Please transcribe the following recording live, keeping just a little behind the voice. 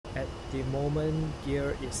the moment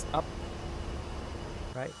gear is up,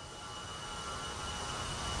 right?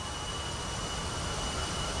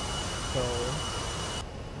 So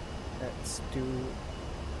let's do,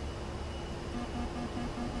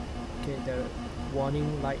 okay, the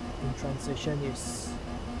warning light in transition is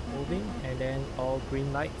moving, and then all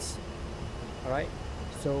green lights. All right,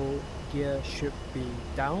 so gear should be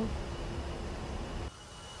down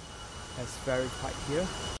as verified here.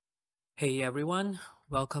 Hey everyone,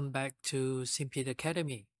 welcome back to Simpit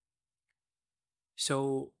Academy.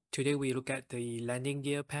 So today we look at the landing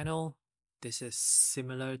gear panel. This is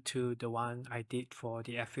similar to the one I did for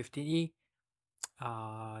the F-15E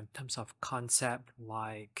in terms of concept,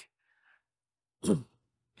 like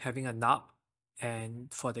having a knob.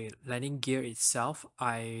 And for the landing gear itself,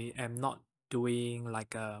 I am not doing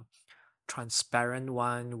like a transparent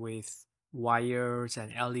one with wires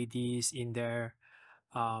and LEDs in there.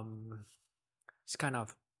 It's kind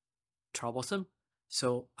of troublesome,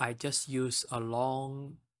 so I just use a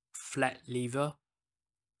long flat lever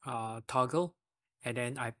toggle, and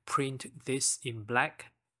then I print this in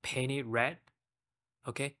black, paint it red,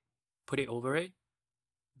 okay, put it over it.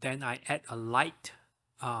 Then I add a light,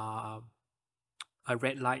 a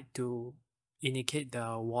red light to indicate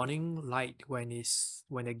the warning light when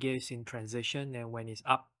the gear is in transition, and when it's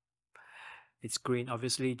up it's green.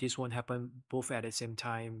 Obviously this won't happen both at the same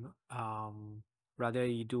time. Rather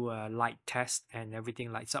you do a light test and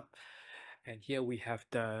everything lights up. And here we have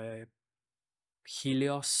the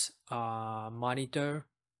Helios monitor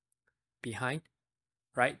behind,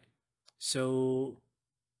 right? So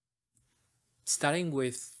starting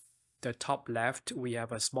with the top left, we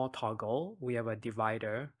have a small toggle, we have a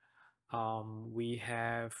divider, we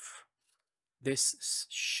have this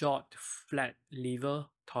short flat lever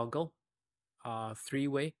toggle,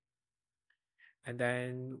 three-way, and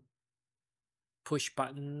then push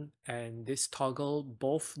button and this toggle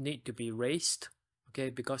both need to be raised, okay,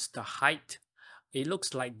 because the height, it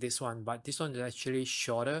looks like this one, but this one is actually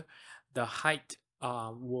shorter. The height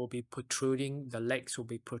will be protruding, the legs will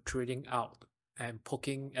be protruding out and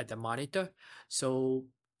poking at the monitor. So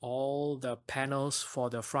all the panels for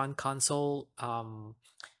the front console,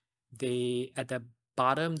 they at the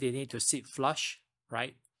bottom they need to sit flush,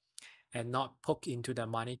 right, and not poke into the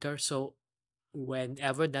monitor. So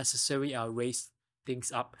whenever necessary, I'll raise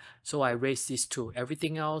things up. So I raise these two.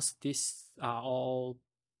 Everything else, these are all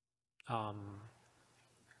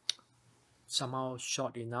somehow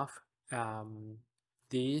short enough.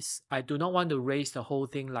 This, I do not want to raise the whole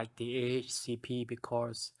thing like the AHCP,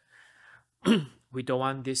 because we don't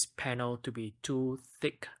want this panel to be too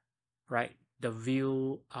thick, right? The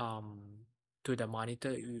view to the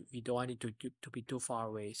monitor, we don't want it to be too far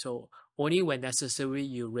away. So only when necessary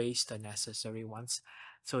you raise the necessary ones.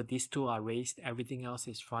 So these two are raised, everything else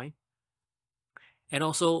is fine. And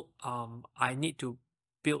also I need to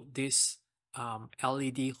build this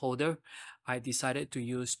LED holder. I decided to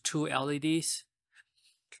use 2 LEDs.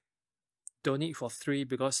 Don't need for 3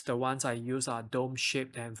 because the ones I use are dome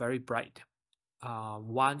shaped and very bright.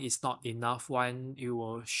 One is not enough, one you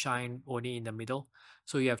will shine only in the middle.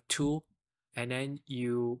 So you have 2, and then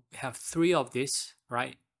you have 3 of this,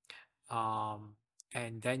 right?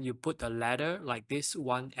 And then you put the ladder like this,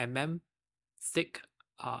 1 mm thick,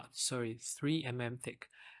 3 mm thick,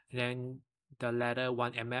 and then the ladder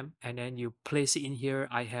 1 mm, and then you place it in here.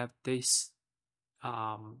 I have this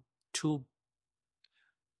 2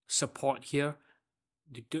 support here,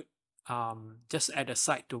 just at the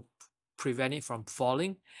side to prevent it from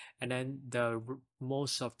falling, and then the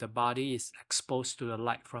most of the body is exposed to the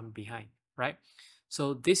light from behind, right?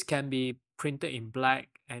 So this can be printed in black,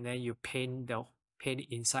 and then you paint it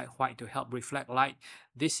inside white to help reflect light.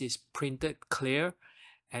 This is printed clear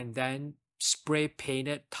and then spray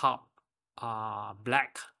painted top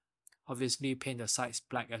black. Obviously paint the sides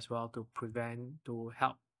black as well to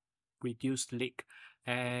help reduce leak.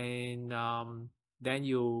 And then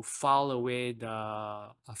you file away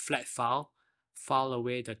the flat file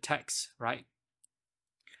away the text, right?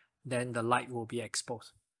 Then the light will be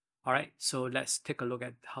exposed. All right, so let's take a look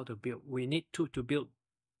at how to build. We need to build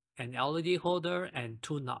an LED holder and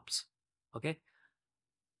 2 knobs, okay?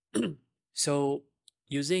 So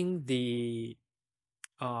using the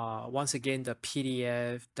once again the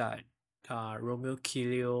PDF that Romeo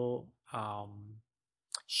Kilio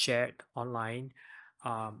shared online,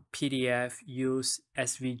 PDF use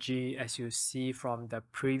SVG, as you see from the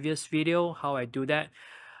previous video how I do that.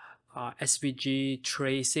 SVG,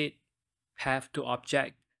 trace it, path to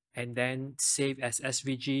object, and then save as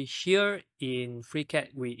SVG. Here in FreeCAD,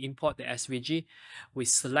 we import the SVG. We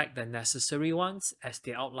select the necessary ones as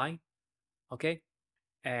they outline, okay?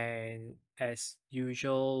 and as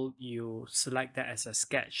usual you select that as a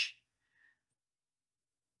sketch.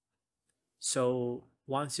 So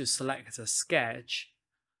once you select as a sketch,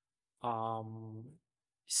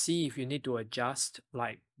 see if you need to adjust.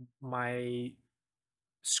 Like my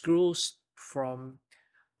screws from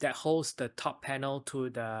that holds the top panel to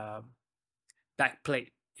the back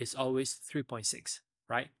plate is always 3.6,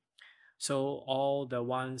 right? So all the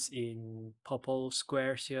ones in purple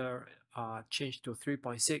squares here change to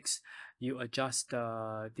 3.6. You adjust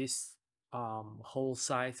this hole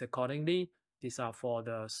size accordingly. These are for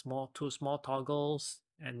the two small toggles.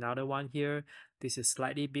 Another one here, this is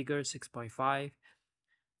slightly bigger, 6.5.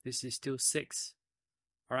 This is still 6.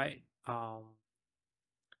 All right.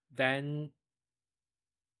 Then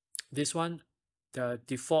this one, the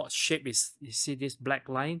default shape is, you see this black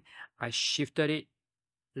line, I shifted it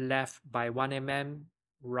left by 1 mm,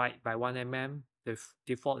 right by 1 mm. The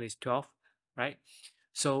default is 12, right?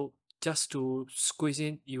 So just to squeeze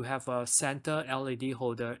in, you have a center LED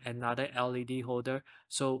holder, another LED holder.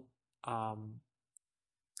 So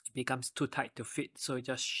it becomes too tight to fit. So you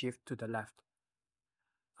just shift to the left.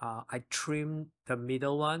 I trimmed the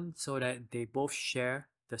middle one so that they both share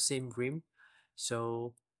the same rim.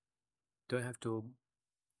 So don't have to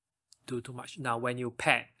do too much. Now when you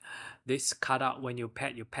pad, this cutout, when you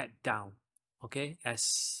pad down, okay,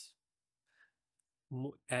 as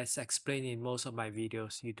explained in most of my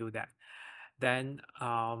videos, you do that. Then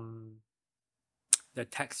the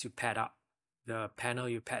text you pad up, the panel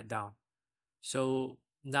you pad down. So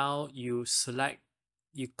now you select,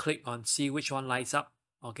 you click on see which one lights up,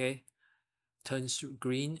 okay, turns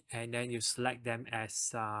green, and then you select them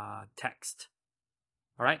as text.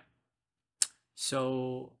 All right,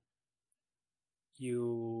 so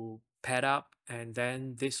you pad up, and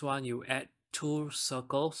then this one you add 2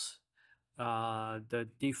 circles. The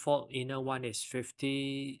default inner one is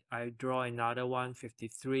 50. I draw another one,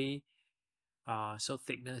 53. So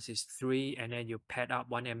thickness is 3, and then you pad up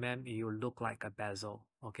 1 mm, you look like a bezel.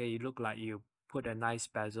 Okay, you look like you put a nice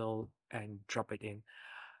bezel and drop it in.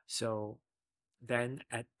 So then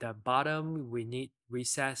at the bottom we need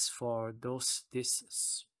recess for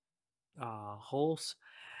these holes,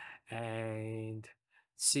 and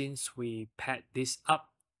since we pad this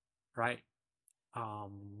up, right, I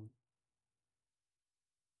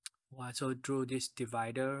also drew this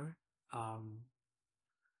divider.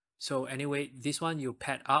 So anyway, this one you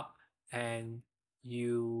pad up, and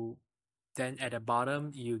you then at the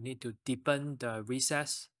bottom you need to deepen the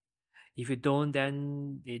recess. If you don't,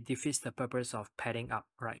 then it defeats the purpose of padding up,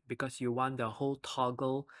 right? Because you want the whole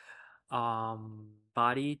toggle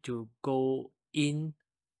body to go in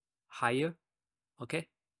higher, okay?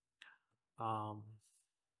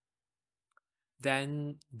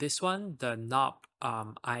 Then this one, the knob,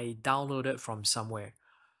 I downloaded from somewhere.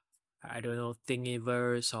 I don't know,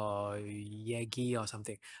 Thingiverse or Yagi or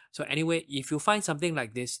something. So anyway, if you find something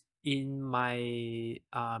like this in my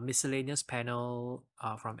miscellaneous panel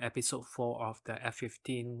from episode 4 of the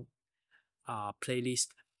F15 playlist,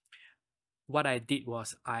 what I did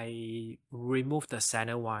was I removed the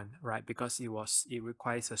center one, right? Because it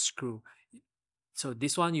requires a screw. So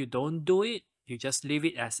this one you don't do it, you just leave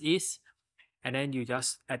it as is, and then you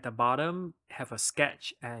just at the bottom have a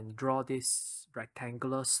sketch and draw this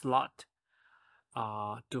rectangular slot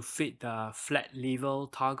to fit the flat level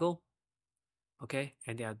toggle, okay,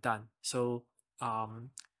 and they are done. So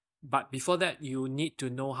but before that you need to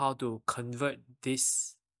know how to convert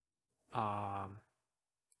this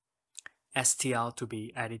STL to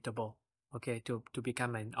be editable, okay, to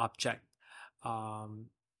become an object.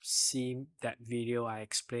 See that video I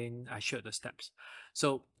explained, I showed the steps.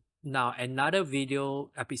 So now another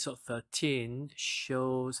video, episode 13,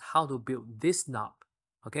 shows how to build this knob,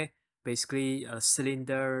 okay. Basically a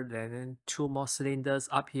cylinder, then 2 more cylinders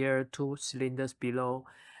up here, 2 cylinders below,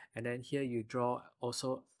 and then here you draw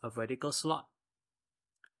also a vertical slot,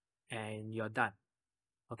 and you're done,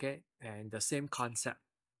 okay. And the same concept,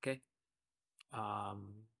 okay.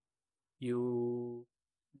 You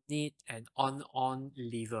need an on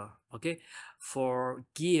lever, okay. For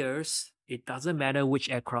gears, it doesn't matter which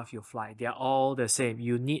aircraft you fly, they're all the same.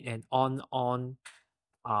 You need an on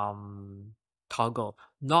toggle,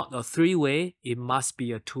 not a 3-way, it must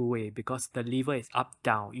be a 2-way, because the lever is up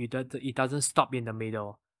down. It doesn't stop in the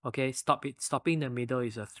middle, okay. Stopping in the middle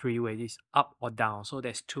is a 3-way, it's up or down, so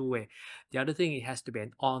that's 2-way. The other thing, it has to be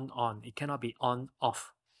an on, it cannot be on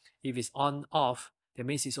off. If it's on off, that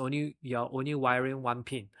means you're only wiring 1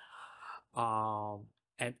 pin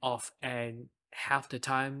and off, and half the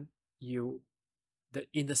time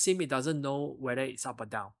in the sim it doesn't know whether it's up or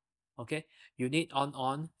down, Okay, you need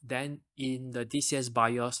on. Then in the DCS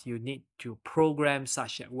BIOS, you need to program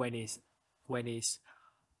such that when it's when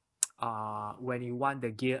you want the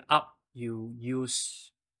gear up, you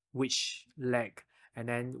use which leg, and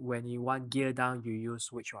then when you want gear down, you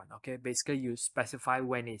use which one. Okay, basically you specify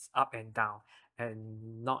when it's up and down,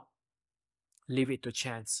 and not leave it to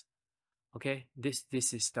chance. Okay, this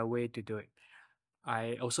is the way to do it.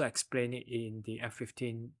 I also explain it in the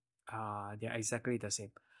F15. They're exactly the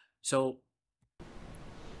same. So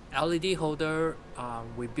LED holder,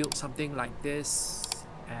 we built something like this,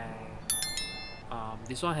 and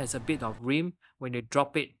this one has a bit of rim when you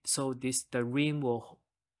drop it, so the rim will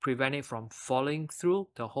prevent it from falling through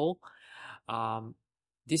the hole.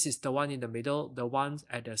 This is the one in the middle. The ones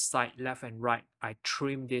at the side, left and right, I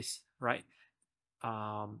trim this, right?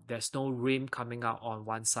 There's no rim coming out on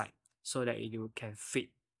one side, so that you can fit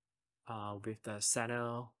with the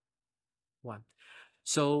center one.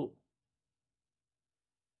 So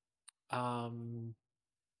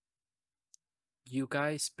you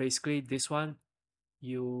guys, basically this one,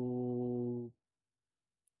 you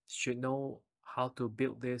should know how to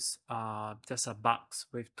build this, just a box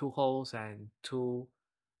with two holes and two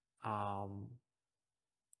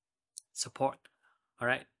support. All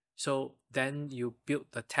right, so then you build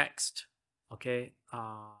the text. Okay,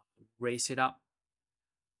 raise it up,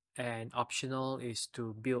 and optional is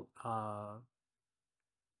to build a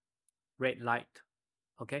red light.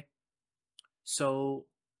 Okay, so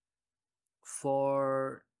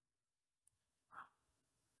for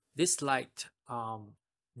this light,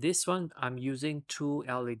 this one I'm using two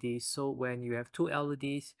LEDs. So when you have two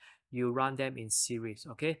LEDs, you run them in series.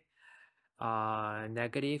 Okay,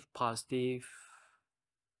 negative, positive,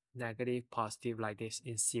 negative, positive, like this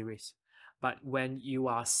in series. But when you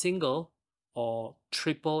are single or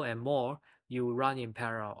triple and more, you run in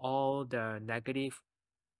parallel, all the negative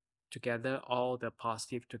together, all the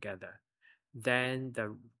positive together, then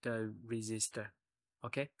the resistor.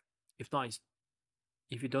 Okay, if not,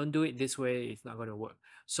 if you don't do it this way, it's not going to work.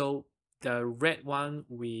 So the red one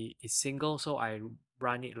is single, so I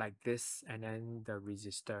run it like this, and then the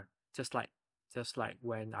resistor, just like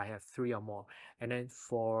when I have three or more. And then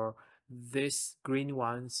for this green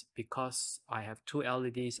ones, because I have two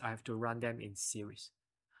LEDs, I have to run them in series.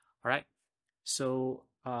 All right, so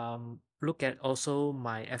look at also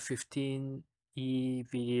my F15E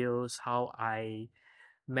videos, how I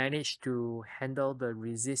managed to handle the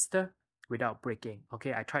resistor without breaking.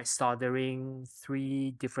 Okay, I tried soldering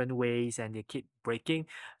 3 different ways and they keep breaking,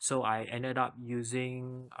 so I ended up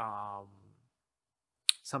using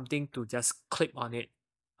something to just clip on it.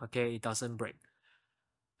 Okay, it doesn't break.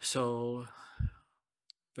 So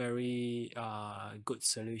very good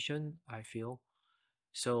solution, I feel.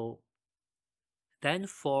 So then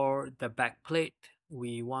for the back plate,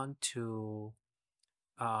 we want to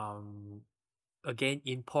again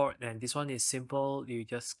import, and this one is simple. You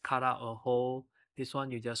just cut out a hole. This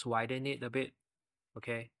one you just widen it a bit.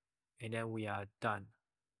 Okay, and then we are done.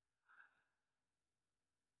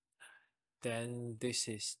 Then this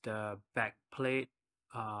is the back plate,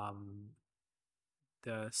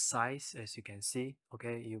 the size, as you can see.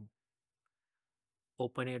 Okay, you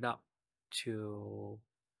open it up to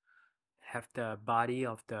have the body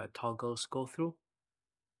of the toggles go through.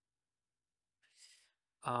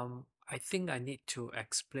 I think I need to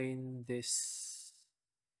explain this,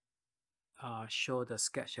 show the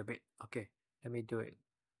sketch a bit. Okay, let me do it.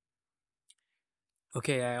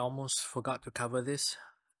 Okay, I almost forgot to cover this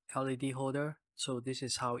LED holder. So this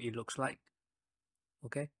is how it looks like.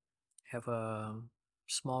 Okay, have a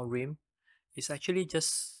small rim. It's actually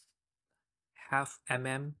just half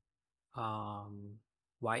mm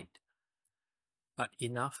wide, but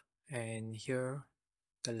enough. And here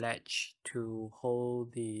the latch to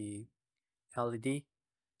hold the LED.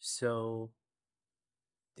 So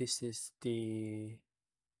this is the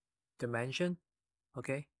dimension.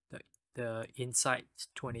 Okay, the inside is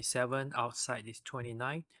 27, outside is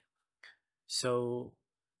 29. So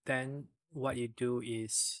then what you do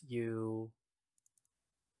is you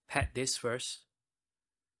pad this first,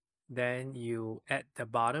 then you add the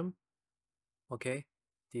bottom. Okay,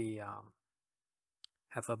 the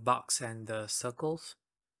have a box and the circles,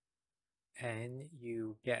 and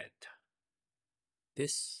you get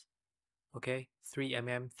this. Okay, 3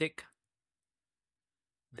 mm thick.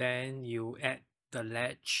 Then you add the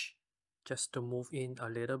latch just to move in a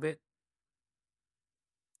little bit,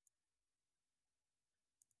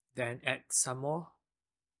 then add some more.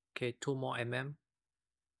 Okay, 2 more mm.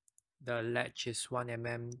 The latch is 1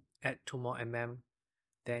 mm, add 2 more mm,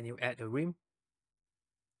 then you add a rim,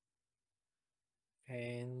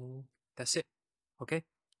 and that's it. Okay,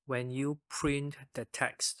 when you print the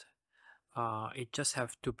text, it just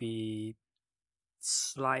have to be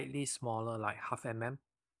slightly smaller, like half mm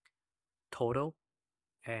total,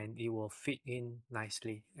 and it will fit in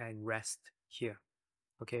nicely and rest here.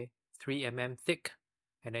 Okay, 3 mm thick,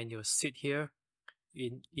 and then you sit here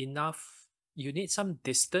in enough. You need some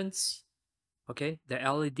distance. Okay, the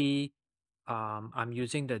LED, I'm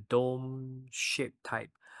using the dome shape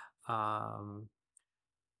type. um,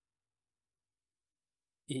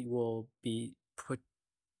 it will be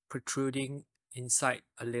protruding inside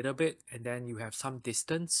a little bit, and then you have some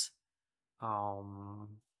distance, um,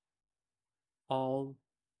 all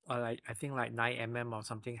like I think like 9 mm or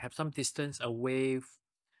something, have some distance away,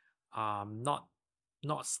 not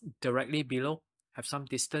directly below, have some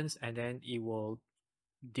distance, and then it will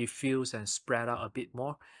diffuse and spread out a bit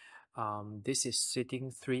more. This is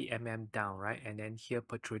sitting 3 mm down, right? And then here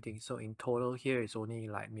protruding. So in total here is only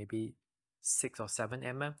like maybe 6 or 7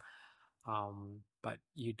 mm. But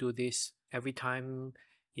you do this every time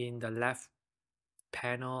in the left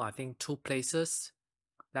panel, I think 2 places,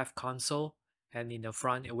 left console, and in the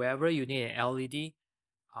front, wherever you need an LED,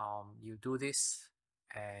 you do this,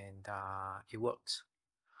 and it works.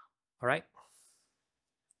 All right.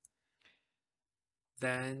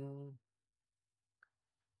 Then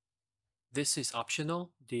this is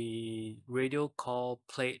optional. The radio call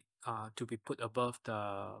plate to be put above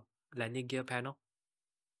the landing gear panel.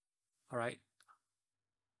 All right.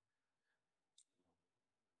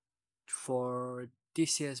 For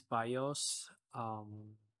DCS Bios,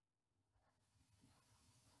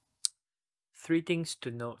 3 things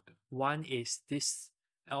to note. One is this: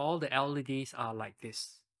 all the LEDs are like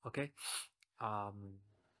this. Okay. Um,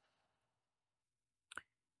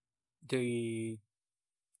 the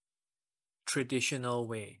traditional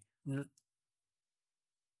way.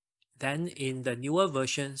 Then in the newer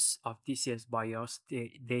versions of DCS BIOS,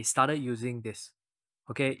 they started using this.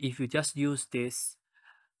 Okay, if you just use this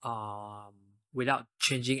um, without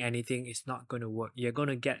changing anything, it's not going to work. You're going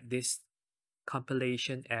to get this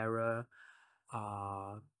compilation error,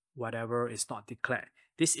 whatever is not declared.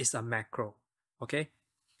 This is a macro. Okay,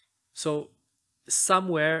 so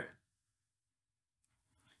somewhere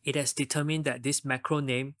it has determined that this macro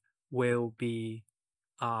name will be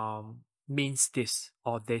means this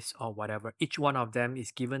or whatever. Each one of them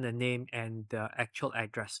is given a name and the actual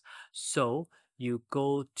address. So you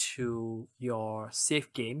go to your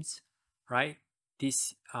save games, right?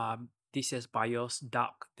 This is BIOS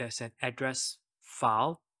doc. There's an address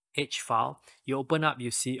file, H file. You open up, you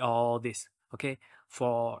see all this. Okay,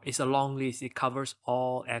 for it's a long list. It covers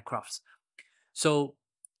all aircrafts. So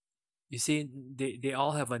you see, they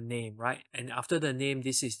all have a name, right? And after the name,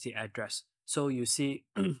 this is the address. So you see,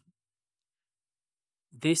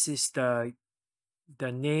 this is the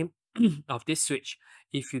name of this switch.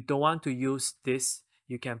 If you don't want to use this,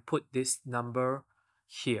 you can put this number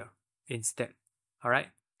here instead. All right.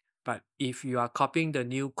 But if you are copying the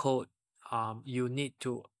new code, you need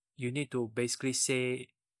to basically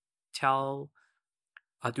tell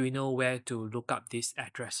Arduino where to look up this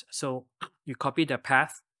address. So you copy the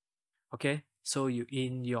path. Okay. So you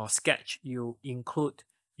in your sketch you include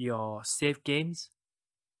your save games.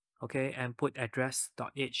 Okay, and put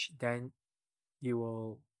address.h. Then you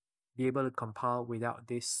will be able to compile without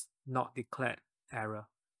this not declared error.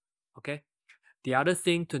 Okay. The other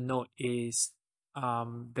thing to note is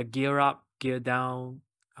the gear up, gear down,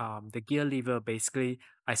 the gear lever. Basically,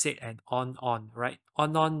 I said an on, right?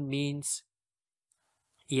 On means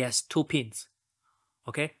it has 2 pins.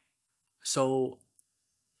 Okay. So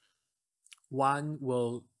one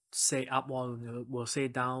will say up, one will say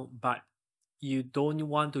down, but you don't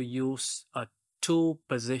want to use a 2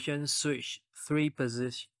 position switch, 3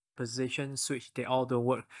 position switch. They all don't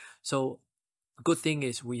work. So good thing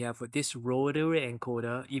is we have this rotary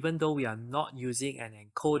encoder. Even though we are not using an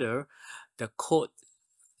encoder, the code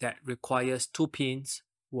that requires 2 pins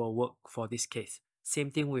will work for this case.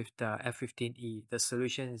 Same thing with the F15E. The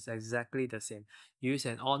solution is exactly the same. You use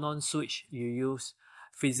an on switch, you use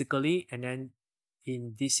physically, and then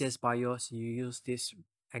in DCS BIOS, you use this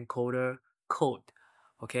encoder code,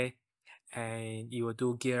 okay? And you will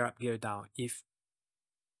do gear up, gear down. If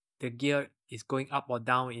the gear is going up or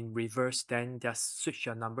down in reverse, then just switch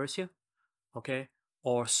your numbers here, okay?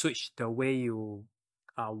 Or switch the way you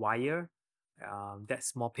wire.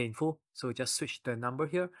 That's more painful. So just switch the number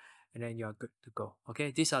here, and then you're good to go.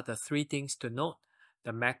 Okay, these are the 3 things to note: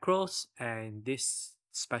 the macros and this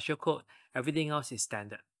special code. Everything else is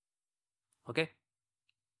standard. Okay.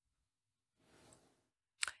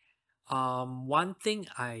 One thing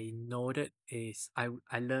I noted is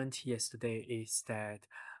I learned yesterday is that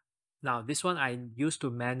Now this one I used to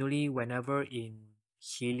manually whenever in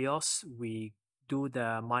Helios we do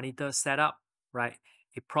the monitor setup, right?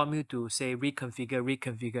 It prompts you to say reconfigure,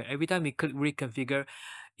 reconfigure. Every time we click reconfigure,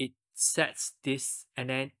 it sets this and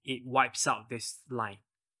then it wipes out this line.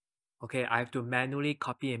 Okay, I have to manually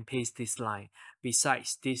copy and paste this line.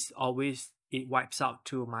 Besides this, always it wipes out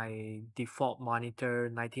to my default monitor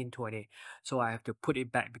 1920. So I have to put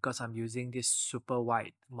it back because I'm using this super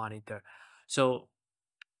wide monitor. So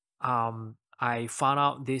I found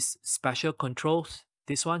out this special controls,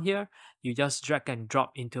 this one here, you just drag and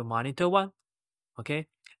drop into monitor one. Okay,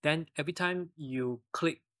 then every time you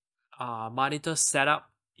click monitor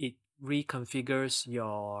setup, it reconfigures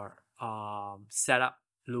your setup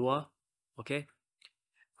lure. Okay,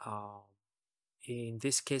 um, in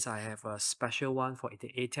this case I have a special one for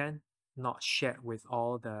the A10, not shared with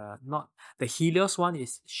all the, not the Helios one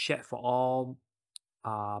is shared for all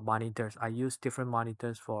monitors. I use different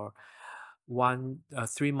monitors for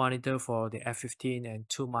three monitor for the F15 and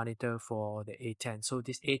two monitor for the A10. So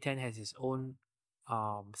this A10 has its own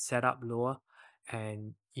setup lower,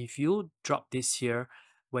 and if you drop this here,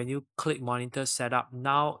 when you click monitor setup,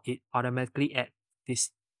 now it automatically add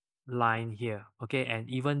this line here. Okay, and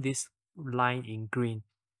even this line in green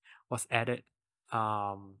was added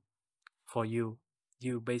for you.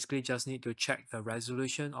 You basically just need to check the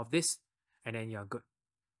resolution of this and then you're good.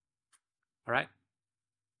 All right,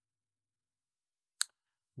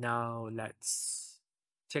 now let's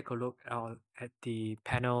take a look at the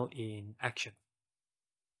panel in action.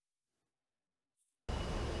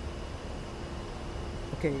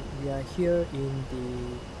 Okay, we are here in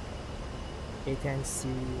the A-10C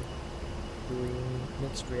doing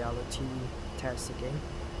mixed reality test again.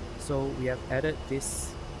 So we have added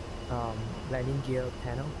this landing gear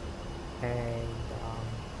panel, and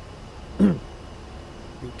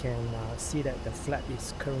we can see that the flap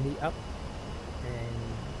is currently up, and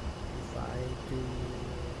if I do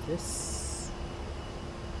this,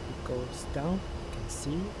 it goes down, you can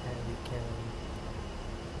see, and we can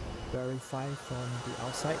verify from the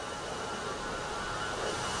outside.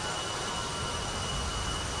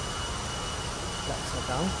 Flaps are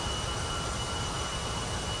down,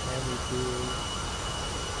 and we do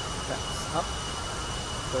flaps up,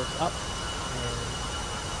 goes up, and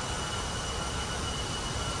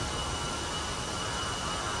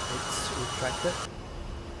it's retracted.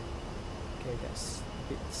 Okay, that's a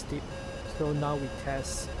bit steep. So now we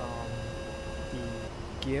test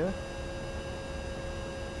the gear.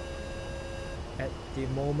 At the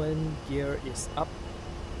moment, gear is up,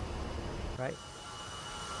 right?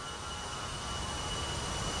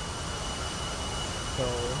 So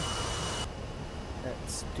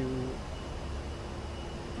let's do,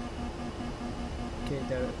 okay,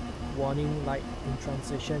 the warning light in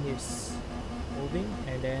transition is moving,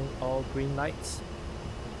 and then all green lights.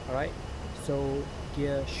 Alright, so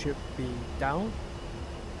gear should be down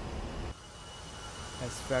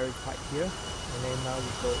as verified here, and then now we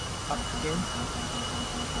go up again.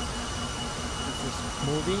 This is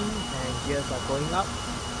moving and gears are going up.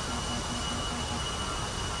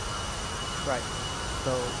 Right,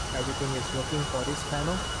 so everything is working for this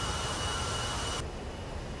panel.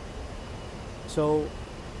 So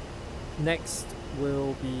next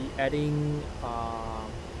we'll be adding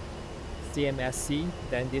CMSC,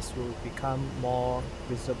 then this will become more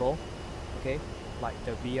visible. Okay, like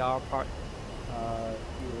the VR part,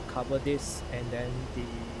 we will cover this, and then the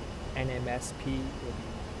NMSP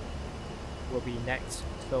will be next.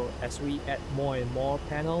 So as we add more and more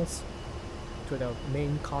panels to the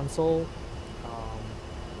main console,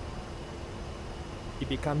 it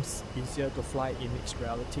becomes easier to fly in mixed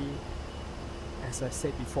reality. As I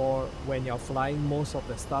said before, when you're flying, most of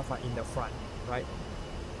the stuff are in the front, right?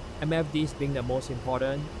 MFDs being the most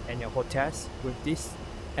important, and your HOTAS. With this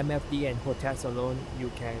MFD and HOTAS alone, you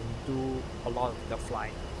can do a lot of the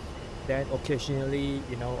flying. Then occasionally,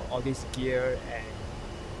 you know, all this gear and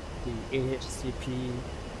the AHCP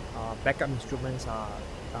backup instruments are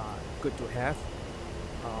good to have.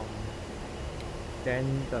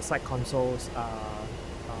 Then the side consoles are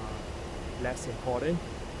less important.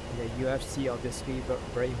 And the UFC obviously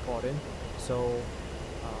very important. So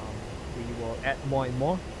we will add more and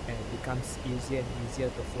more, and it becomes easier and easier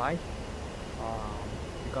to fly,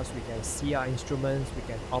 because we can see our instruments, we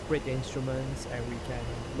can operate the instruments, and we can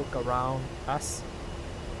look around us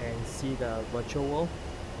and see the virtual world.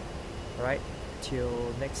 Alright,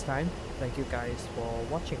 till next time, thank you guys for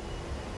watching.